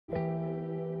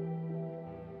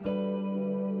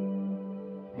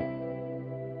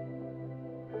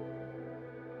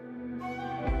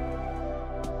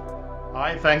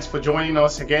Hi, thanks for joining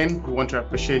us again. We want to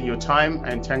appreciate your time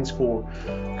and thanks for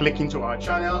clicking to our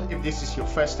channel. If this is your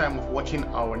first time of watching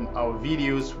our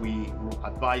videos, we will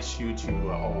advise you to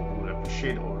or would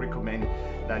appreciate or recommend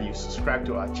that you subscribe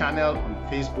to our channel on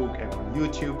Facebook and on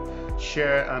YouTube,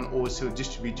 share and also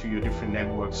distribute to your different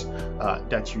networks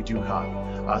that you do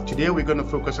have. Today we're going to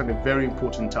focus on a very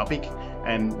important topic,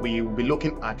 and we will be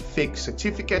looking at fake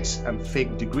certificates and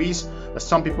fake degrees.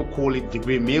 Some people call it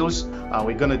degree mills.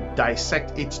 We're going to dissect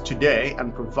it today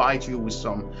and provide you with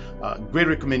some great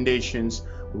recommendations.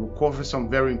 We will cover some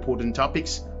very important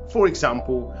topics. For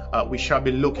example, we shall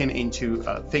be looking into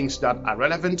things that are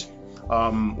relevant.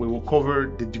 We will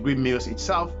cover the degree mills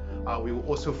itself. We will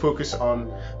also focus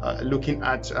on looking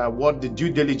at what the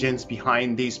due diligence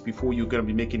behind this before you're going to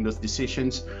be making those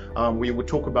decisions. We will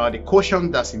talk about the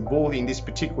caution that's involved in this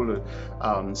particular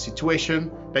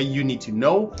situation that you need to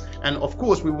know, and of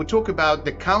course we will talk about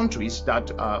the countries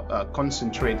that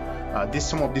concentrate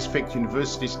some of these fake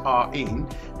universities are in,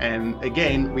 and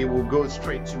again we will go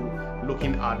straight to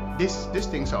looking at these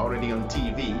things are already on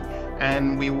TV,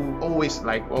 and we will always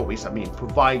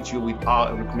provide you with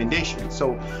our recommendations.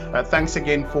 So thanks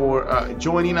again for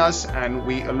joining us, and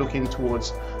we are looking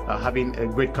towards having a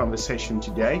great conversation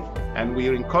today, and we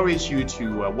encourage you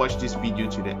to watch this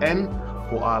video to the end.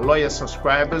 For our loyal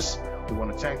subscribers, we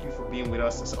want to thank you for being with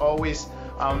us as always.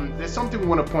 There's something we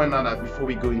want to point out before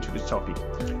we go into the topic.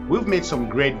 We've made some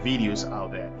great videos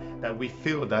out there that we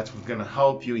feel that we're going to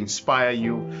help you, inspire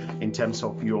you in terms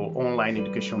of your online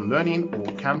education learning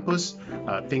or campus,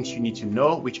 things you need to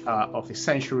know which are of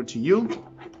essential to you.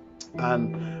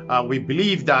 And we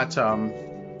believe that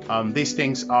these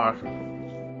things are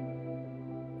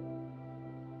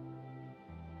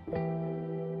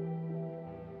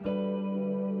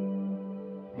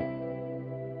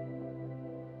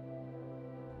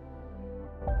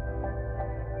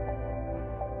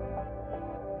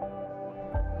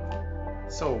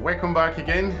So welcome back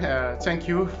again. Thank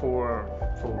you for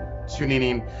tuning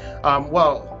in.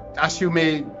 Well, as you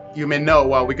may know,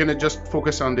 we're going to just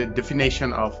focus on the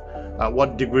definition of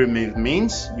what degree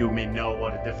means. You may know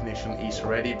what the definition is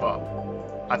already, but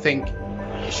I think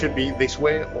it should be this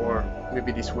way or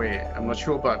maybe this way. I'm not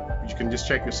sure, but you can just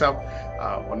check yourself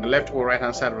on the left or right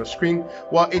hand side of the screen.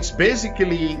 Well, it's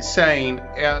basically saying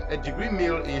a degree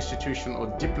mill institution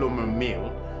or diploma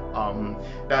mill.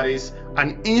 That is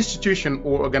an institution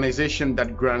or organization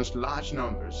that grants large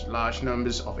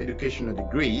numbers of educational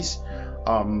degrees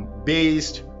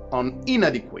based on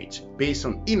inadequate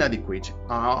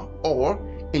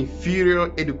or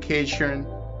inferior education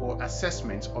or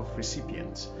assessment of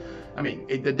recipients. I mean,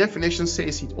 the definition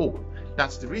says it all.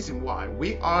 That's the reason why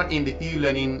we are in the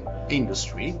e-learning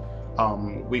industry.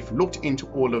 We've looked into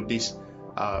all of this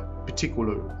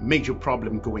particular major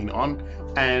problem going on,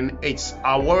 and it's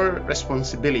our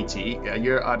responsibility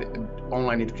here at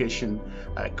Online Education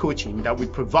Coaching that we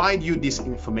provide you this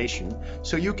information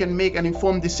so you can make an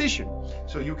informed decision,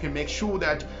 so you can make sure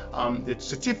that the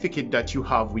certificate that you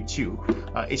have with you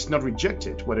is not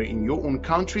rejected, whether in your own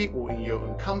country or in your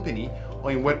own company or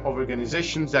in what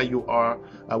organizations that you are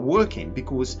working,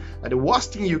 because the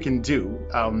worst thing you can do,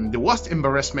 the worst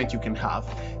embarrassment you can have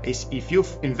is if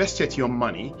you've invested your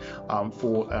money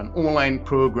for an online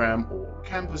program or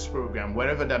campus program,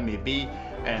 wherever that may be,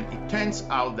 and it turns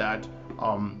out that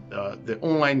the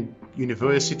online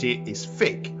university is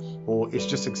fake or it's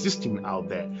just existing out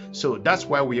there. So that's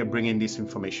why we are bringing this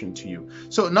information to you.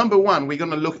 So number one, we're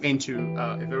going to look into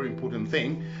a very important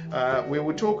thing. We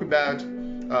will talk about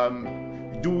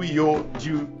do your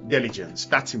due diligence.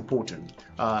 That's important.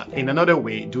 In another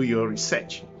way, do your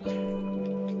research.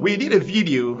 We did a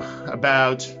video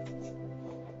about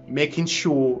making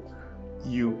sure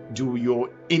you do your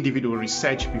individual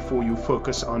research before you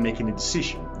focus on making a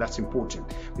decision. That's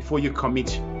important before you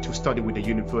commit to study with the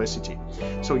university.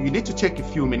 So you need to take a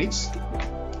few minutes,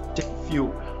 take a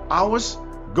few hours,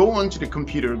 go onto the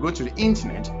computer, go to the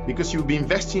internet, because you'll be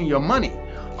investing your money.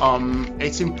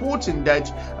 It's important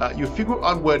that you figure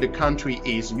out where the country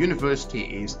is, university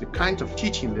is, the kind of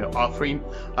teaching they're offering.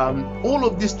 All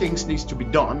of these things needs to be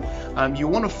done. You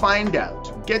want to find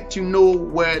out, get to know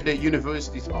where the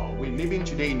universities are. We're living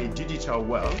today in a digital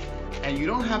world, and you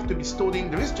don't have to be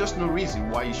studying. There is just no reason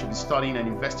why you should be studying and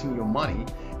investing your money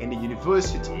in a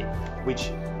university which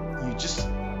you just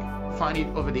find it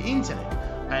over the internet.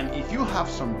 And if you have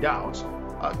some doubts,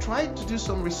 try to do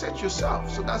some research yourself.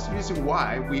 So that's the reason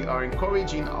why we are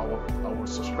encouraging our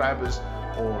subscribers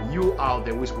or you out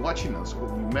there who is watching us, or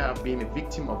you may have been a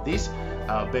victim of this,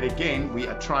 but again, we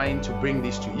are trying to bring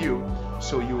this to you,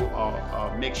 so you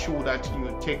make sure that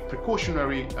you take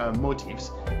precautionary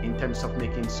motives in terms of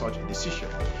making such a decision.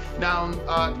 Now,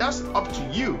 that's up to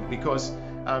you, because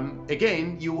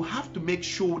again, you have to make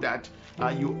sure that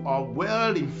you are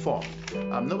well informed.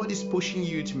 Nobody's pushing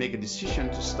you to make a decision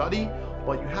to study,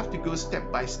 but you have to go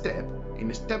step by step. In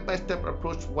a step-by-step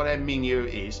approach, what I mean here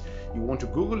is you want to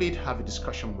Google it, have a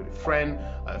discussion with a friend,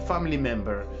 a family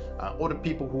member, other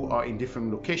people who are in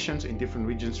different locations, in different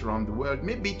regions around the world,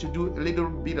 maybe to do a little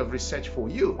bit of research for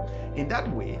you. In that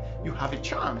way, you have a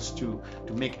chance to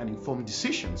make an informed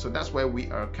decision. So that's why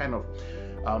we are kind of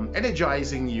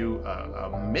energizing you,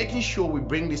 making sure we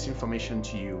bring this information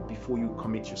to you before you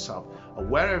commit yourself,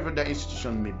 wherever the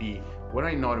institution may be, whether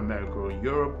in North America or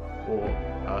Europe, or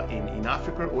in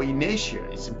Africa or in Asia.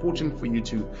 It's important for you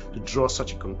to draw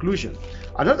such a conclusion.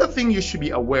 Another thing you should be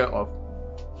aware of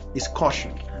is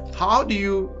caution. How do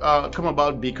you come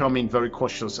about becoming very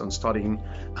cautious on studying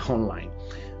online?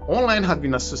 Online has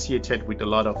been associated with a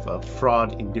lot of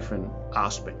fraud in different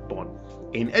aspects, but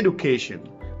in education,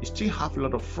 you still have a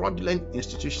lot of fraudulent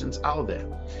institutions out there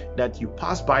that you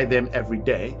pass by them every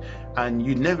day, and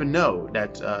you never know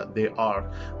that they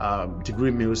are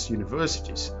degree mills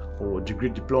universities or degree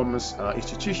diplomas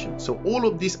institutions. So all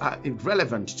of these are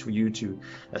irrelevant to you to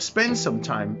spend some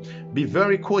time. Be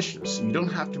very cautious. You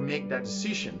don't have to make that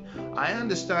decision. I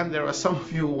understand there are some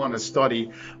of you who want to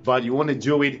study, but you want to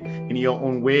do it in your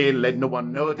own way, let no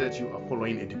one know that you are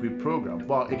following a degree program.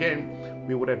 But again,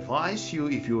 we would advise you,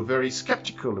 if you're very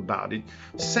skeptical about it,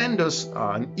 send us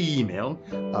an email,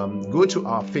 go to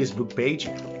our Facebook page,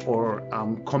 or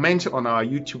comment on our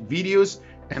YouTube videos,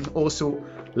 and also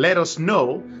let us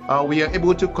know. We are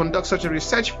able to conduct such a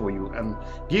research for you and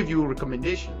give you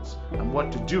recommendations on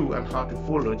what to do and how to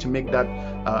follow to make that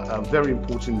a very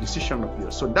important decision of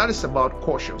yours. So that is about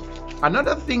caution.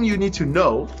 Another thing you need to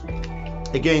know,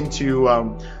 again, to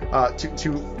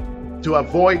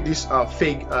avoid this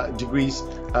fake degrees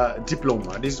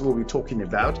diploma, this is what we're talking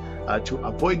about, to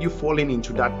avoid you falling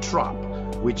into that trap,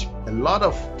 which a lot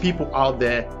of people out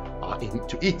there are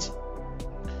into it.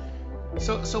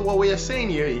 So what we are saying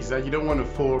here is that you don't want to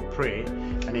fall prey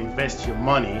and invest your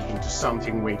money into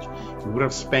something which you would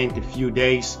have spent a few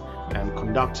days and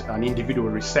conduct an individual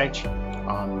research.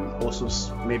 Also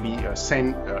maybe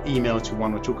send email to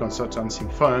one or two consultancy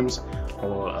firms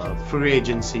or free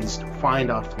agencies to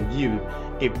find out from you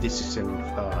if this is an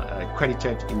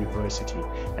accredited university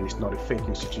and it's not a fake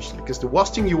institution. Because the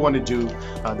worst thing you want to do,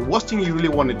 the worst thing you really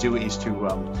want to do is to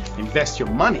invest your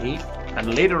money,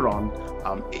 and later on,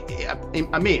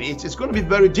 it's going to be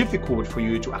very difficult for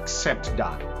you to accept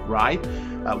that, right?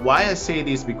 Why I say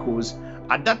this, because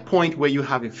at that point where you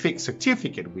have a fake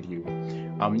certificate with you,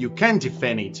 you can't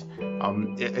defend it.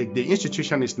 The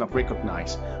institution is not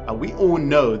recognized. We all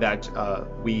know that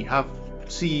we have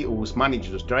CEOs,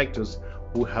 managers, directors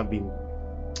who have been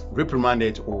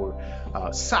reprimanded or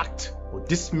sacked or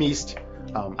dismissed,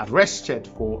 arrested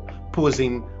for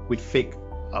posing with fake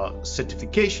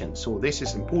certification. So this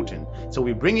is important. So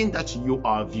we're bringing that to you,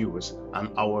 our viewers and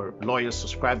our loyal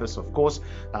subscribers, of course,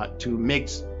 to make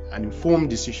an informed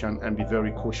decision and be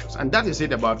very cautious. And that is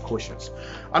it about cautious.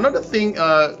 Another thing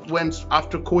when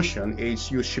after caution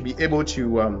is you should be able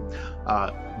to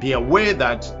be aware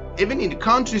that even in the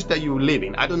countries that you live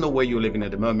in, I don't know where you're living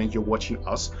at the moment, you're watching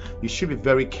us, you should be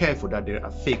very careful that there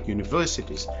are fake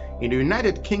universities. In the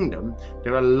United Kingdom,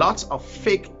 there are lots of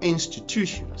fake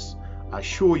institutions. I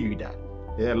assure you that.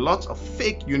 There are lots of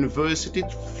fake universities,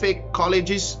 fake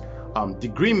colleges,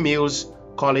 degree mills,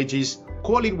 colleges,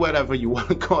 call it whatever you want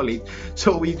to call it.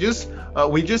 So we're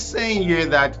just saying here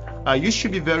that you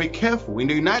should be very careful. In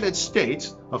the United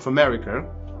States of America,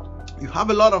 you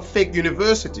have a lot of fake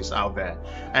universities out there,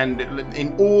 and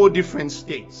in all different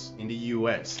states in the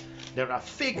US, there are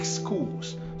fake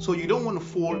schools. So you don't want to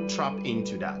fall trap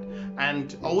into that.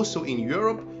 And also in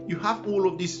Europe, you have all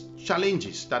of these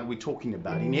challenges that we're talking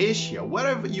about. In Asia,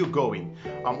 wherever you're going,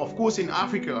 of course in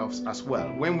Africa as well.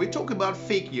 When we talk about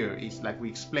fake here, it's like we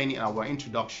explained in our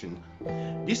introduction,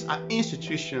 these are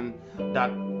institutions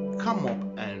that come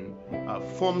up and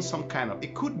form some kind of,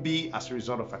 it could be as a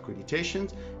result of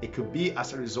accreditations, it could be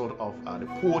as a result of the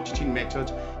poor teaching method,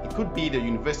 it could be the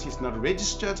university is not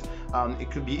registered,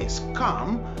 it could be a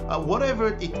scam,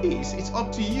 whatever it is, it's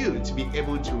up to you to be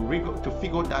able to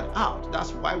figure that out.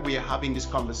 That's why we are having this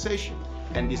conversation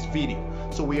and this video.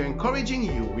 So we are encouraging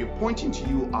you, we're pointing to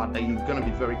you out that you're going to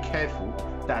be very careful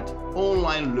that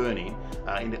online learning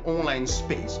in the online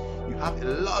space, you have a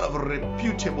lot of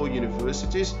reputable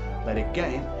universities, but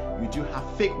again, you do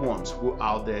have fake ones who are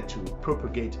out there to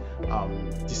propagate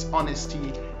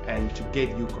dishonesty and to get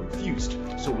you confused.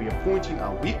 So we are pointing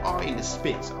out we are in the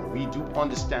space, and we do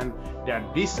understand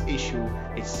that this issue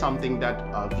is something that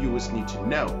our viewers need to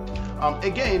know.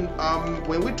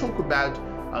 When we talk about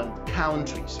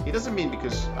countries, it doesn't mean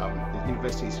because the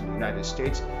university is in the United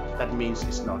States that means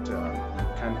it's not you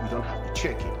don't have to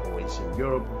check it, or it's in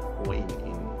Europe, or in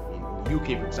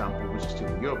UK, for example, which is still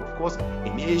in Europe. Of course,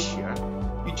 in Asia,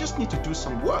 you just need to do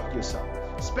some work yourself.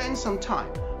 Spend some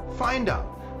time. Find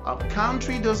out.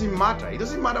 Country doesn't matter. It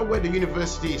doesn't matter where the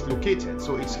university is located.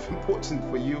 So it's important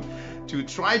for you to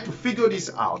try to figure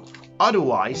this out.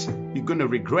 Otherwise, you're going to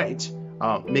regret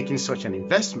making such an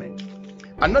investment.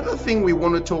 Another thing we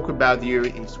want to talk about here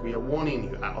is we are warning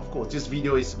you. Of course, this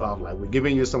video is about we're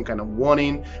giving you some kind of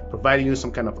warning, providing you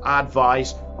some kind of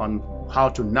advice on how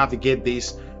to navigate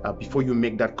this before you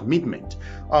make that commitment.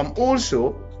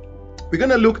 Also, we're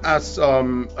going to look at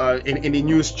in the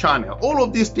news channel. All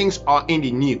of these things are in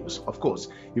the news. Of course,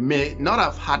 you may not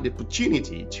have had the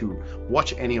opportunity to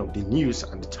watch any of the news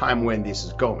at the time when this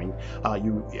is going.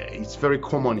 It's very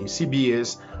common in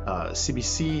CBS,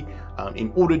 CBC,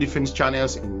 in all the different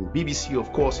channels, in BBC,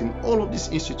 of course, in all of these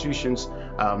institutions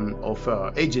of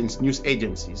news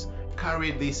agencies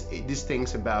carry these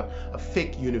things about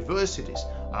fake universities.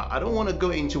 I don't want to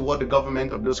go into what the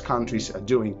government of those countries are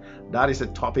doing. That is a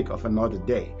topic of another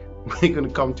day. We're going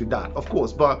to come to that, of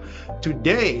course. But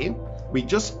today, we're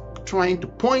just trying to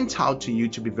point out to you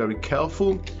to be very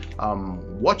careful.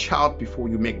 Watch out before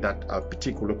you make that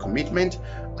particular commitment,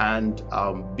 and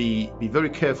be very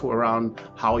careful around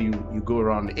how you go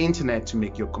around the internet to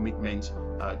make your commitment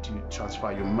to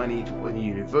transfer your money to any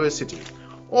university.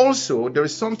 Also, there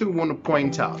is something we want to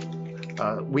point out.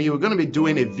 We are going to be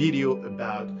doing a video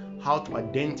about how to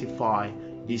identify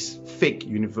these fake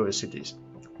universities.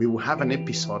 We will have an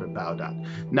episode about that.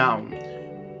 Now,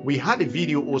 we had a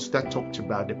video also that talked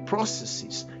about the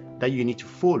processes that you need to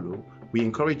follow. We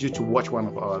encourage you to watch one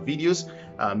of our videos,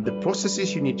 the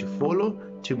processes you need to follow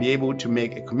to be able to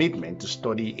make a commitment to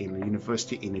study in a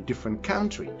university in a different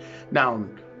country. Now,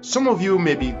 some of you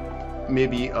may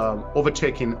be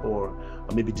overtaken or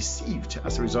maybe deceived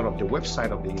as a result of the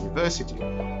website of the university.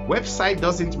 Website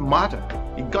doesn't matter.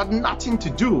 It got nothing to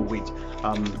do with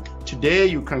today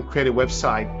you can create a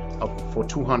website for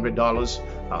 $200,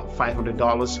 $500,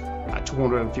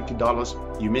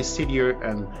 $250. You may sit here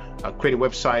and create a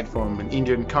website from an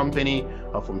Indian company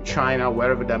or from China,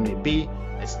 wherever that may be,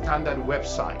 a standard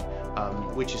website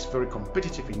which is very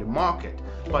competitive in the market.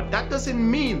 But that doesn't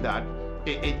mean that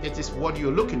it is what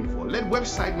you're looking for. Let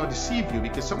website not deceive you,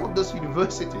 because some of those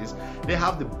universities, they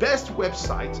have the best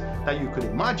websites that you could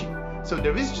imagine. So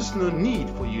there is just no need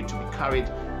for you to be carried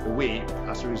away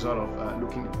as a result of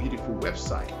looking at a beautiful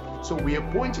website. So we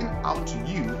are pointing out to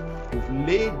you, we've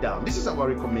laid down, this is our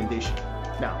recommendation.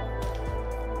 Now,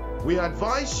 we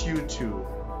advise you to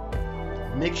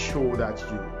make sure that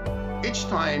each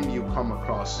time you come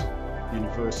across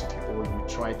university or you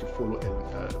try to follow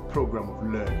a program of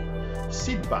learning,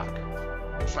 sit back,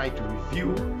 try to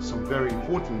review some very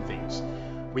important things.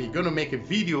 We're going to make a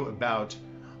video about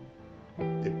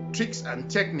the tricks and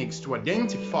techniques to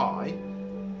identify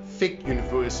fake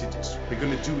universities. We're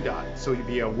going to do that, so you'll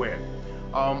be aware.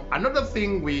 Another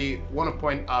thing we want to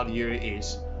point out here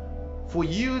is, for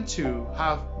you to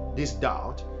have this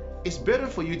doubt, it's better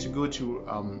for you to go to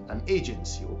an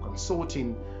agency or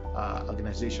consulting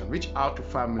organization. Reach out to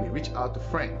family, reach out to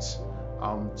friends,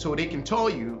 so they can tell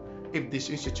you if this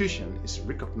institution is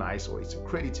recognized or it's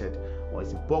accredited or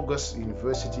it's a bogus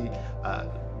university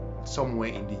somewhere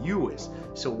in the US.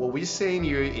 So what we're saying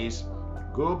here is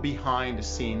go behind the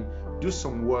scene, do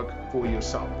some work for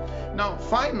yourself. Now,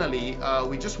 finally,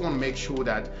 we just want to make sure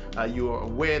that you are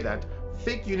aware that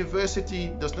fake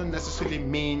university does not necessarily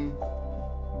mean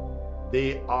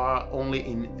they are only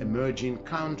in emerging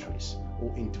countries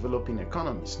or in developing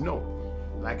economies. No,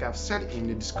 like I've said in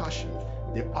the discussion,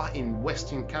 there are in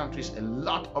Western countries a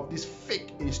lot of these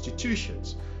fake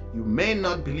institutions. You may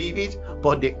not believe it,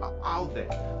 but they are out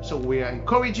there. So we are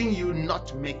encouraging you not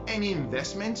to make any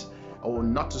investments or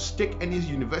not to stake any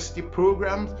university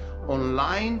programs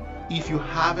online if you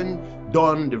haven't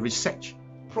done the research,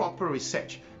 proper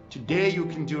research. Today you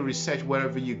can do research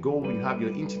wherever you go. You have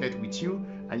your internet with you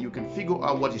and you can figure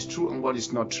out what is true and what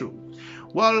is not true.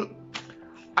 Well,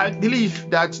 I believe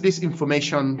that this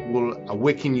information will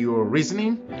awaken your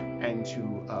reasoning and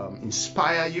to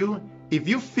inspire you. If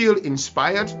you feel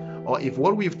inspired, or if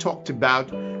what we've talked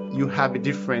about you have a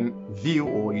different view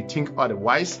or you think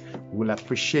otherwise, we'll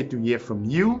appreciate to hear from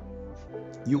you.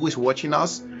 You who is watching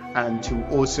us, and to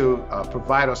also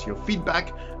provide us your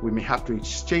feedback. We may have to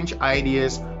exchange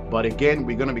ideas, but again,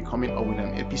 we're going to be coming up with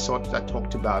an episode that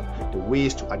talked about the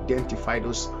ways to identify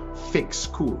those fake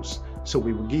schools. So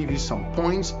we will give you some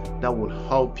points that will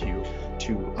help you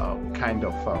to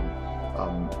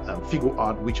figure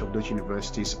out which of those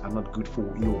universities are not good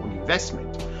for your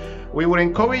investment. We would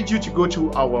encourage you to go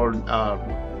to our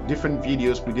different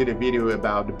videos. We did a video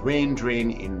about the brain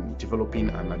drain in developing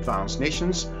and advanced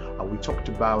nations. We talked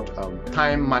about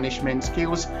time management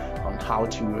skills, on how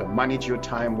to manage your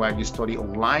time while you study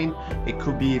online. It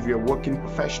could be, if you're working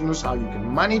professionals, how you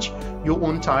can manage your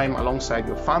own time alongside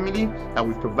your family.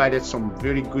 We've provided some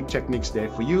very good techniques there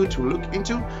for you to look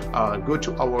into. Go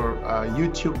to our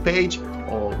YouTube page,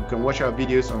 or you can watch our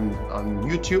videos on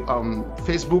YouTube, on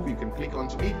Facebook. You can click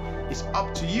onto it. It's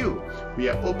up to you. We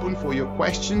are open for your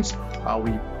questions.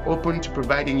 We're open to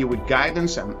providing you with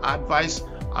guidance and advice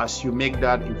as you make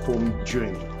that informed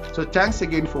journey. So thanks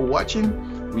again for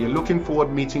watching. We are looking forward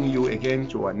to meeting you again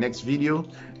to our next video,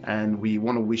 and we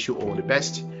want to wish you all the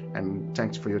best, and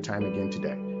thanks for your time again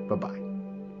today. Bye-bye.